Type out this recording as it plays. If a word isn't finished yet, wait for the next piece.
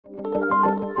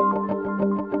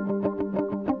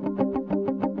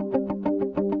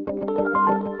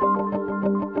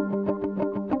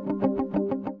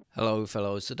Hello,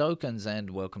 fellow Sudokans, and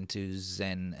welcome to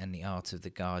Zen and the Art of the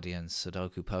Guardian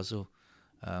Sudoku Puzzle.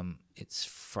 It's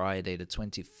Friday, the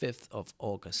 25th of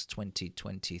August,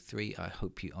 2023. I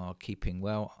hope you are keeping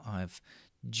well. I've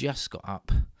just got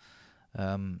up.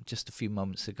 Just a few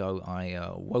moments ago,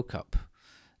 I woke up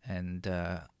and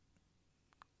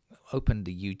opened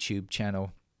the YouTube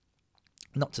channel,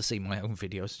 not to see my own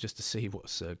videos, just to see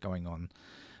what's going on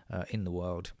in the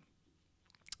world.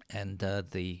 And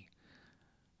the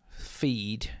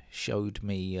feed showed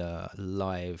me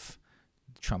live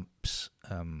Trump's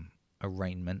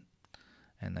arraignment,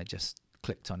 and I just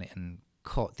clicked on it and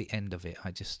caught the end of it.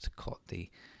 I just caught the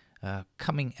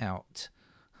coming out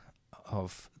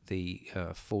of the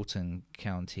Fulton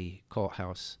County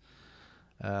courthouse,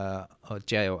 or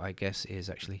jail, I guess is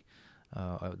actually.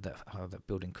 That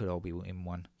building could all be in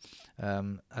one.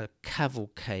 A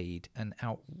cavalcade, an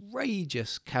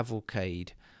outrageous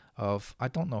cavalcade of, I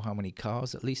don't know how many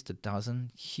cars, at least a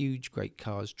dozen, huge, great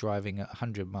cars driving at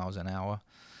 100 miles an hour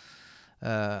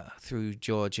through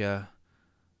Georgia,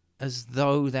 as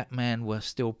though that man were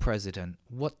still president.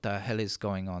 What the hell is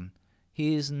going on?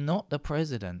 He is not the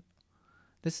president.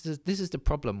 This is the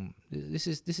problem. This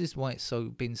is why it's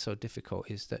been so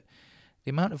difficult, is that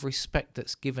the amount of respect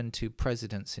that's given to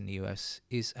presidents in the US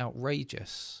is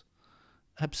outrageous.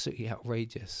 Absolutely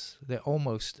outrageous. They're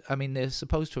almost, I mean, they're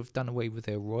supposed to have done away with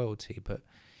their royalty, but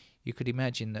you could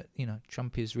imagine that, you know,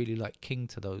 Trump is really like king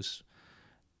to those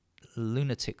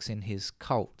lunatics in his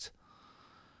cult.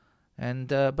 And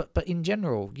but in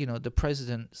general, you know, the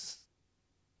president's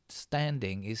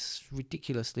standing is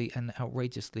ridiculously and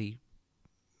outrageously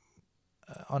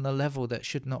on a level that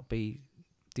should not be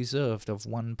deserved of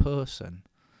one person.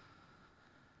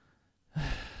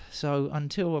 So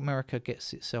until America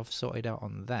gets itself sorted out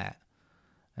on that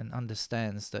and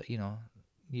understands that, you know,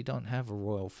 you don't have a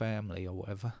royal family or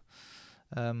whatever,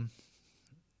 I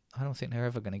don't think they're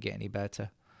ever going to get any better.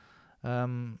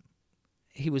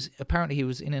 He was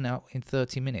in and out in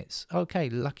 30 minutes. Okay,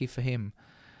 lucky for him.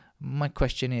 My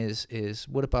question is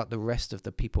what about the rest of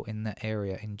the people in that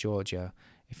area in Georgia?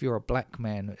 If you're a black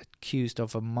man accused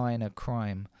of a minor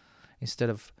crime, instead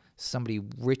of somebody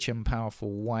rich and powerful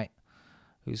white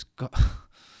who's got,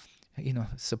 you know,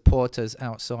 supporters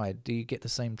outside, do you get the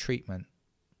same treatment?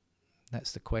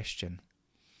 That's the question.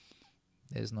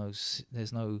 There's no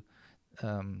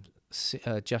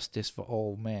justice for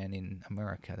all men in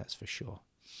America, that's for sure.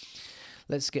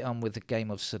 Let's get on with the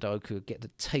game of Sudoku. Get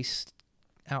the taste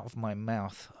out of my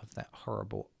mouth of that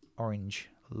horrible orange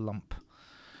lump.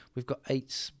 We've got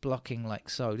 8s blocking like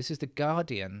so. This is the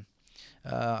Guardian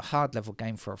hard level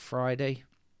game for a Friday.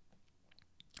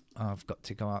 I've got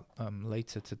to go out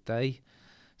later today,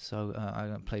 so I'm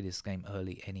going to play this game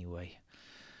early anyway.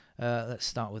 Let's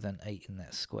start with an 8 in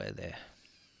that square there.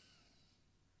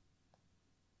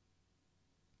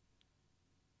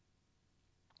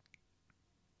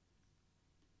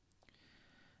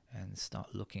 And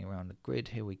start looking around the grid.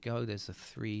 Here we go. There's a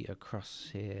 3 across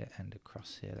here and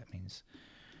across here. That means,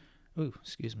 oh,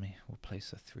 excuse me, we'll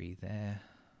place a 3 there.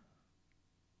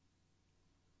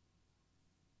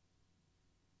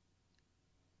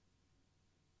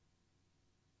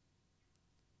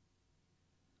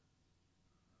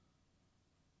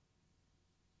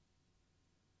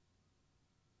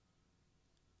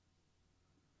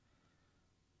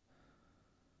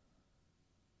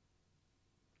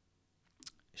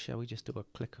 Shall we just do a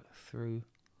click through?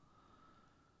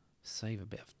 Save a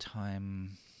bit of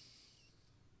time.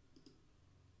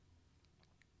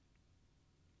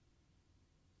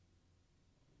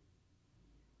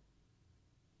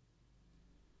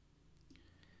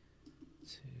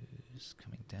 Two's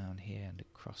coming down here and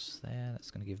across there.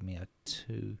 That's going to give me a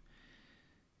 2 in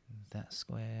that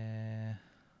square.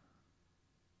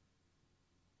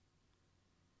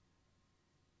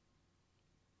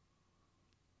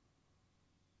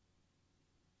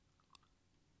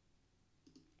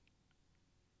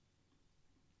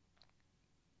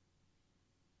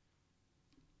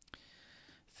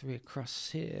 Three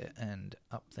across here and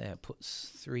up there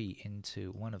puts 3 into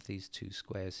one of these 2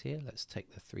 squares here. Let's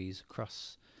take the 3s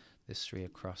across. This 3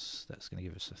 across, that's going to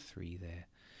give us a 3 there.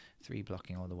 3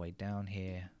 blocking all the way down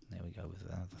here. There we go with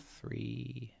another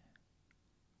 3.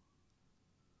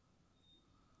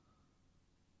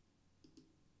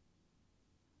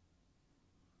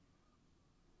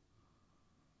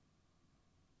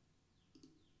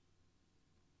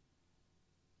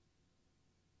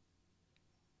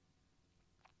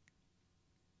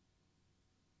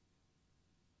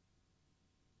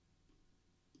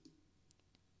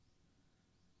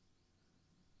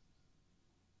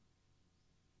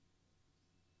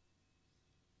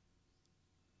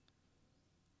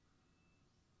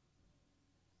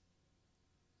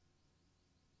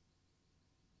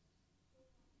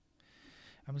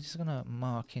 I'm just going to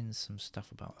mark in some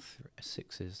stuff about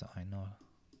sixes that I know.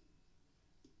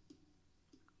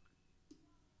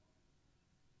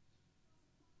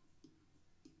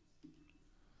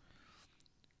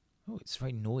 Oh, it's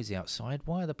very noisy outside.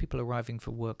 Why are the people arriving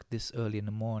for work this early in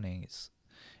the morning? It's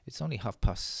only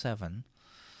 7:30.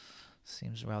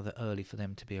 Seems rather early for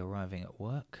them to be arriving at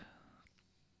work.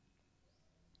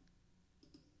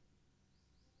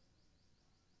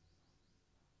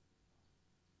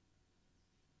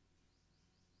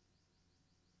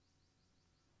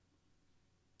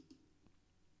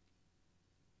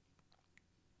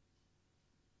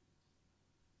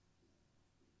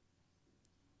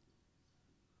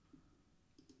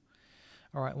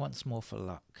 All right, once more for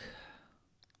luck.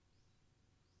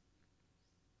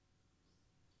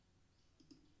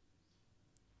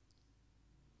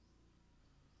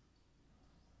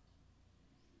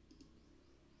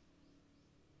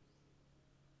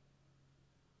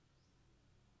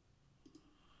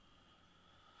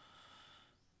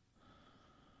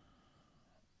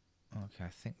 Okay, I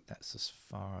think that's as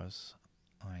far as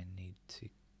I need to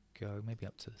go. Maybe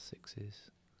up to the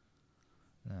sixes.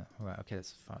 No, right, okay,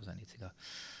 that's as far as I need to go.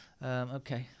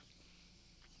 Okay.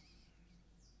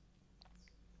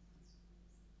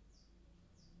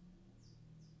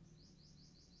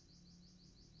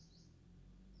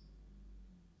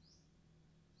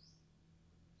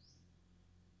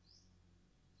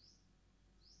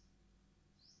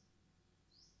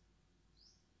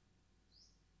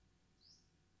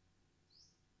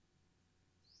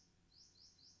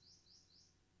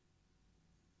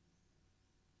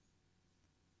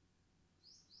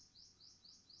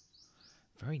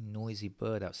 Very noisy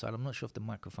bird outside. I'm not sure if the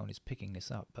microphone is picking this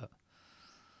up, but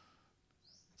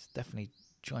it's definitely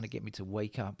trying to get me to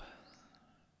wake up.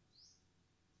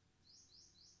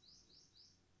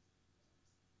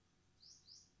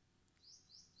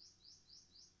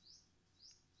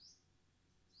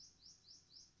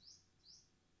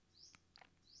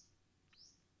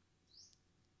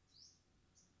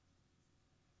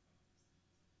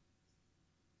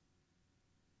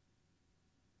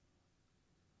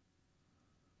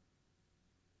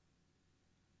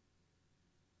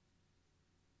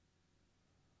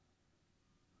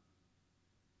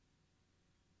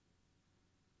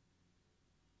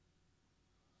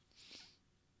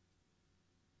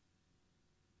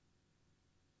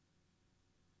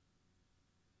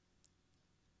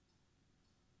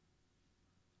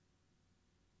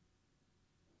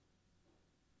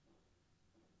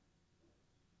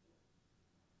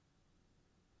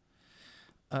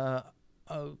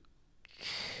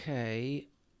 Okay.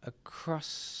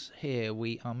 Across here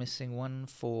we are missing 1,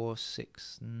 4,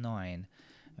 6, 9.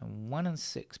 And 1 and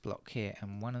 6 block here,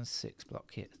 and 1 and 6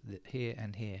 block here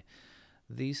and here.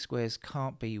 These squares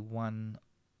can't be 1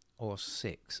 or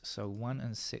 6, so 1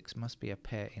 and 6 must be a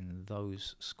pair in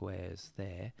those squares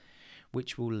there,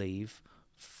 which will leave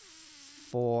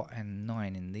 4 and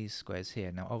 9 in these squares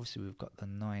here. Now obviously we've got the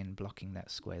 9 blocking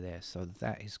that square there, so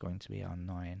that is going to be our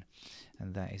 9,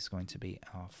 and that is going to be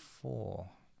our 4.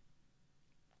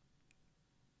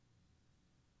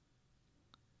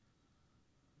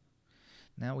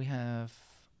 Now we have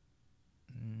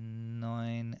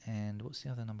 9 and what's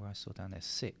the other number I saw down there?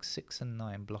 6. 6 and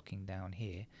 9 blocking down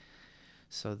here.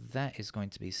 So that is going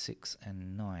to be 6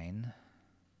 and 9.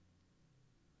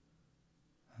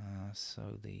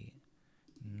 So the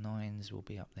 9s will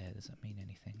be up there. Does that mean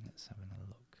anything? Let's have another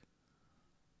look.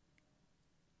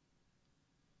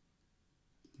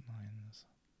 9s.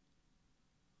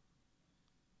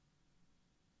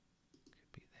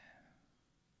 Could be there.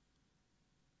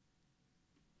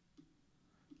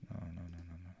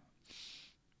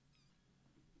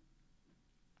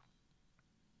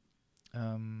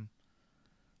 No.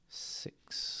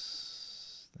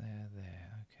 6 there,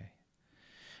 okay.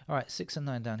 Alright, 6 and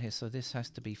 9 down here, so this has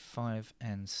to be 5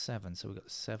 and 7. So we've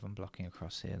got 7 blocking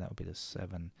across here, that will be the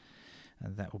 7,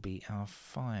 and that will be our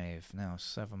 5. Now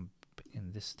 7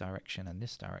 in this direction,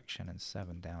 and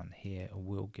 7 down here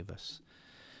will give us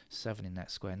 7 in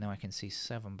that square. Now I can see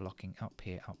 7 blocking up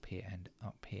here, and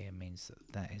up here means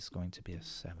that that is going to be a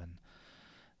 7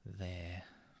 there.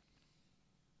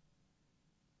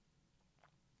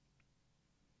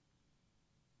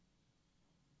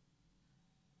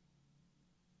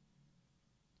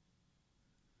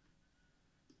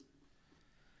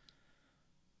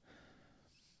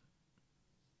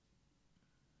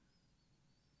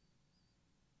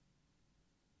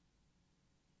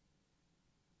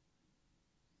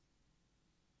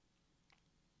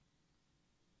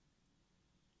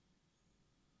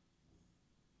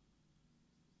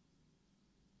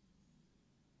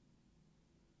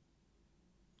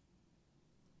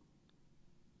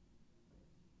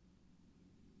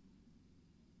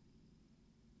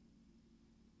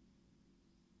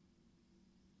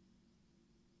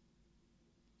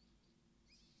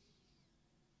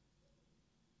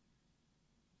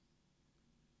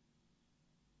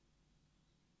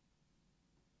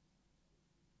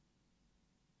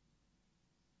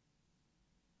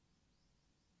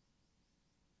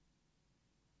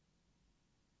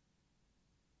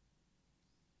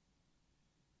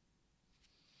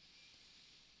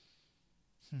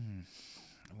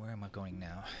 Where am I going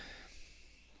now?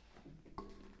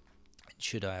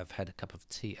 Should I have had a cup of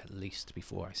tea at least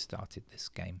before I started this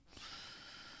game?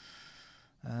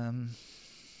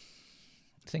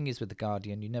 Thing is with the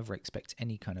Guardian, you never expect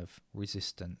any kind of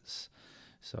resistance,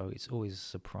 so it's always a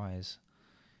surprise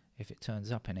if it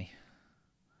turns up any.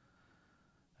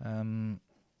 What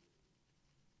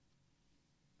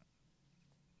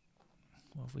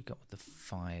have we got with the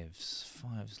fives?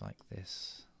 Fives like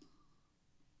this.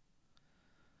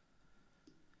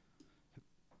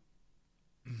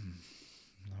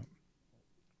 No,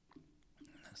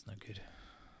 that's no good.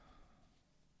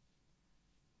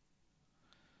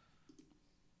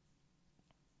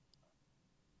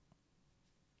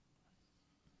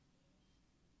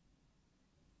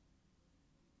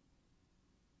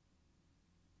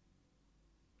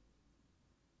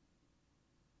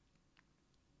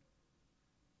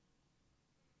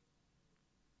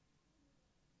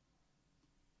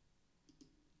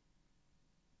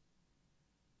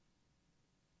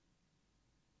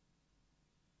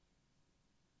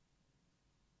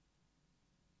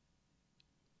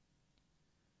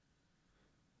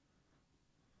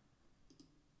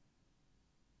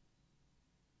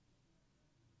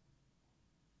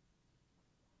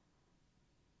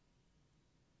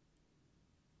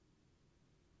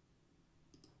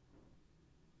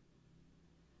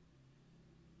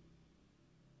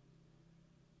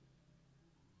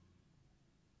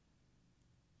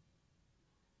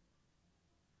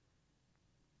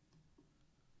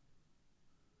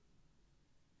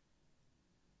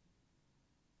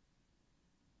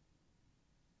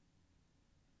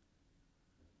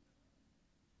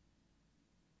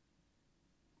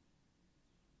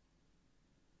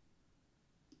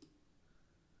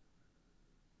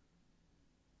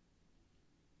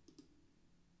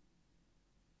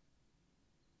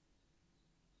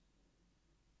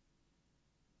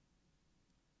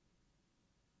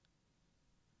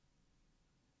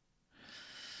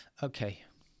 Okay.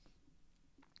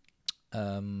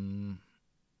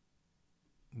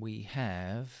 We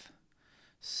have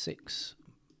 6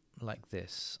 like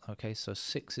this. Okay, so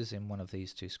 6 is in one of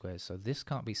these 2 squares. So this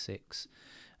can't be 6,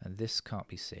 and this can't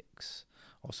be 6.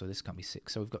 Also, this can't be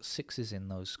 6. So we've got 6s in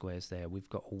those squares there. We've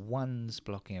got 1s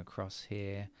blocking across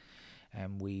here,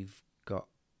 and we've got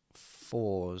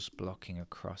 4s blocking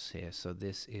across here. So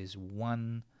this is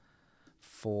 1,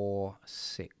 4,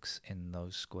 6 in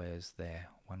those squares there.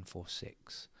 1, 4,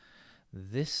 6.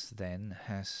 This then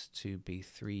has to be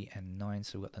 3 and 9.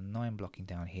 So we've got the 9 blocking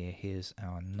down here. Here's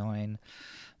our 9,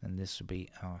 and this will be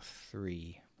our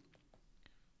 3.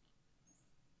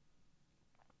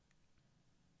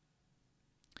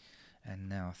 And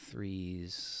now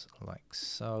 3s like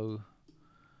so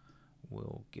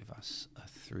will give us a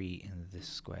 3 in this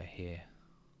square here.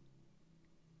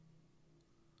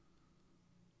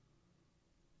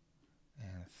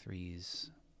 And 3s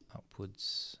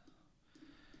upwards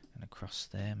and across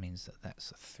there means that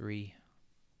that's a 3.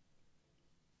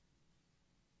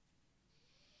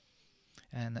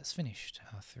 And that's finished,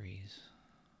 our 3s.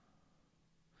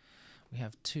 We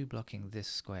have 2 blocking this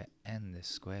square and this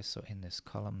square, so in this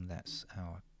column that's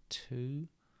our 2.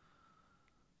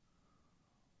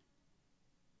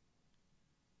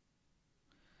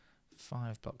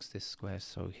 Five blocks this square,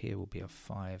 so here will be a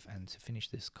 5, and to finish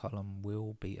this column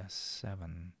will be a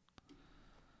 7.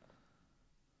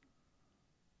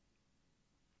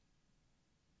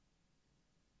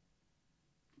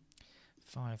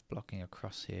 Five blocking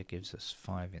across here gives us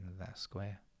 5 in that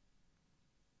square.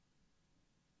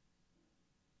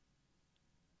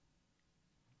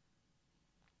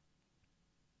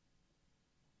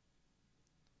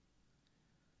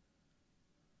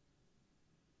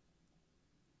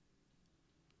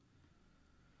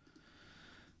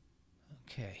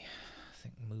 Okay, I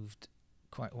think moved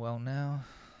quite well now.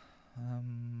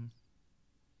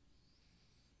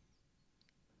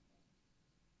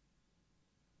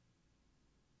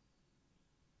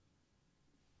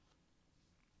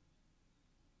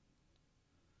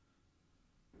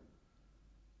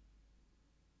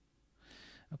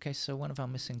 Okay, so one of our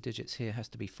missing digits here has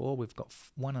to be 4. We've got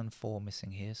 1 and 4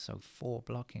 missing here, so 4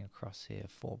 blocking across here,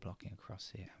 4 blocking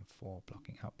across here, and 4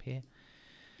 blocking up here.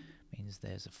 Means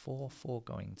there's a 4. 4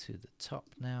 going to the top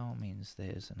now means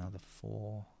there's another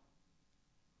 4.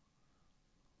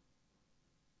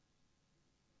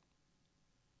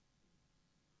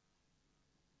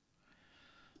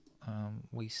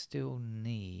 We still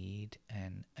need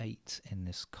an 8 in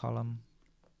this column.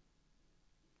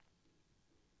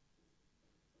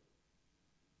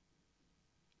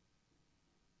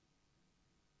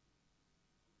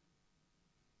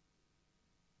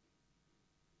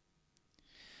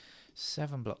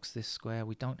 7 blocks this square.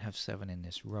 We don't have 7 in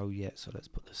this row yet, so let's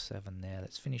put the 7 there.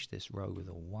 Let's finish this row with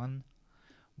a 1.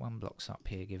 1 blocks up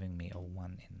here, giving me a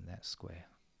 1 in that square.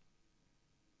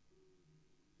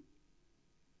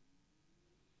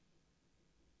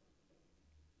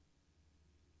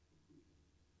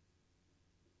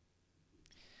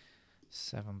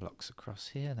 Seven blocks across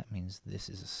here, that means this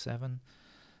is a 7.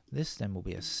 This then will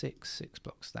be a 6. 6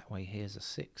 blocks that way, here's a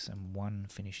 6, and 1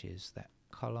 finishes that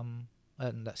column.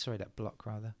 That block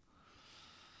rather.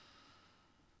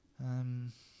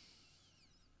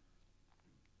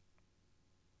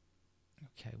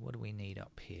 Okay, what do we need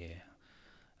up here?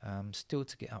 Still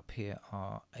to get up here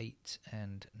are 8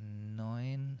 and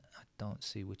 9. I don't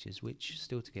see which is which.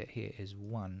 Still to get here is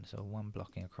 1, so 1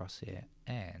 blocking across here,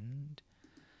 and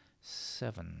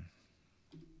 7.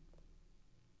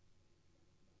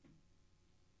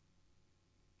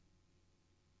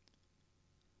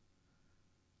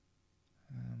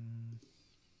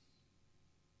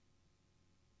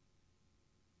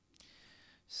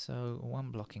 So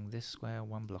 1 blocking this square,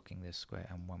 1 blocking this square,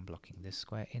 and 1 blocking this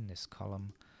square in this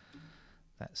column.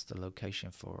 That's the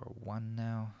location for a 1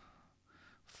 now.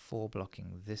 4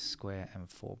 blocking this square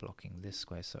and 4 blocking this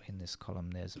square. So in this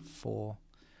column there's a 4.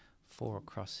 4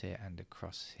 across here and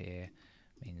across here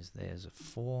means there's a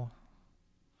 4.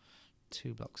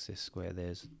 2 blocks this square,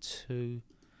 there's a 2.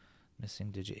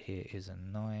 Missing digit here is a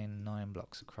 9. 9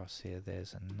 blocks across here,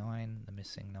 there's a 9. The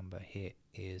missing number here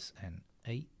is an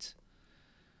 8.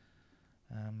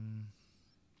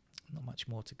 Not much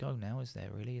more to go now, is there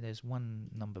really? There's 1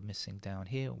 number missing down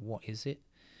here. What is it?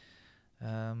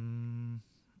 I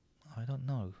don't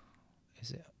know.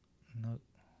 Is it? No.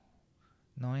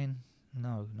 9?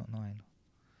 No, not 9.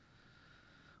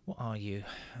 What are you?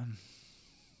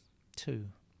 2.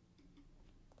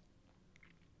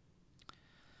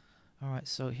 Alright,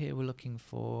 so here we're looking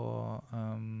for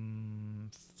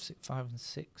 5 and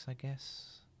 6, I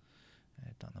guess. I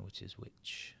don't know which is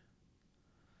which.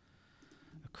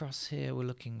 Across here we're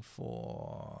looking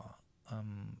for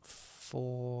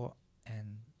 4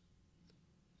 and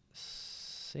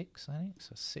 6, I think.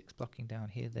 So 6 blocking down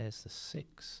here, there's the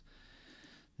 6.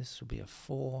 This will be a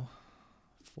 4.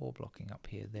 4 blocking up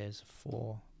here, there's a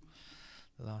 4.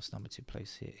 The last number to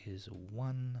place here is a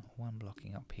 1. 1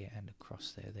 blocking up here and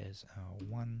across there, there's our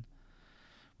 1.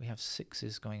 We have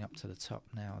 6s going up to the top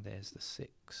now, there's the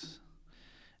 6.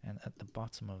 And at the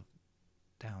bottom of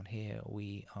down here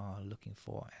we are looking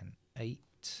for an 8.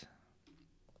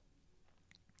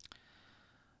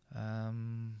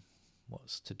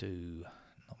 What's to do?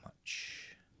 Not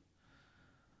much.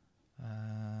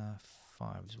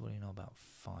 5s. What do you know about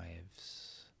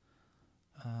 5s?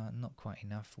 Not quite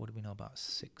enough. What do we know about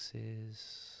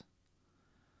 6s?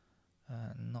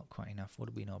 Not quite enough. What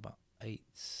do we know about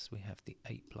 8s? We have the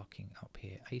 8 blocking up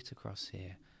here, 8 across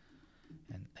here,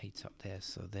 and 8 up there.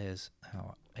 So there's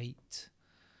our 8.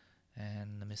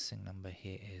 And the missing number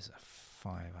here is a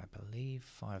 5, I believe.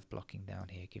 5 blocking down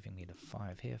here, giving me the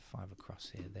 5 here. 5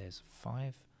 across here, there's a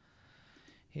 5.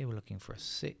 Here we're looking for a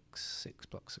 6. 6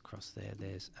 blocks across there,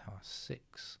 there's our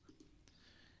 6.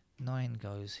 9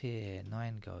 goes here,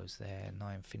 9 goes there.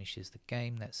 9 finishes the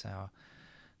game. That's our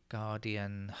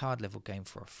Guardian hard level game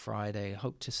for a Friday.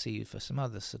 Hope to see you for some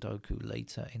other Sudoku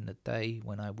later in the day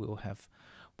when I will have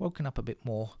woken up a bit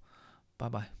more. Bye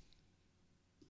bye.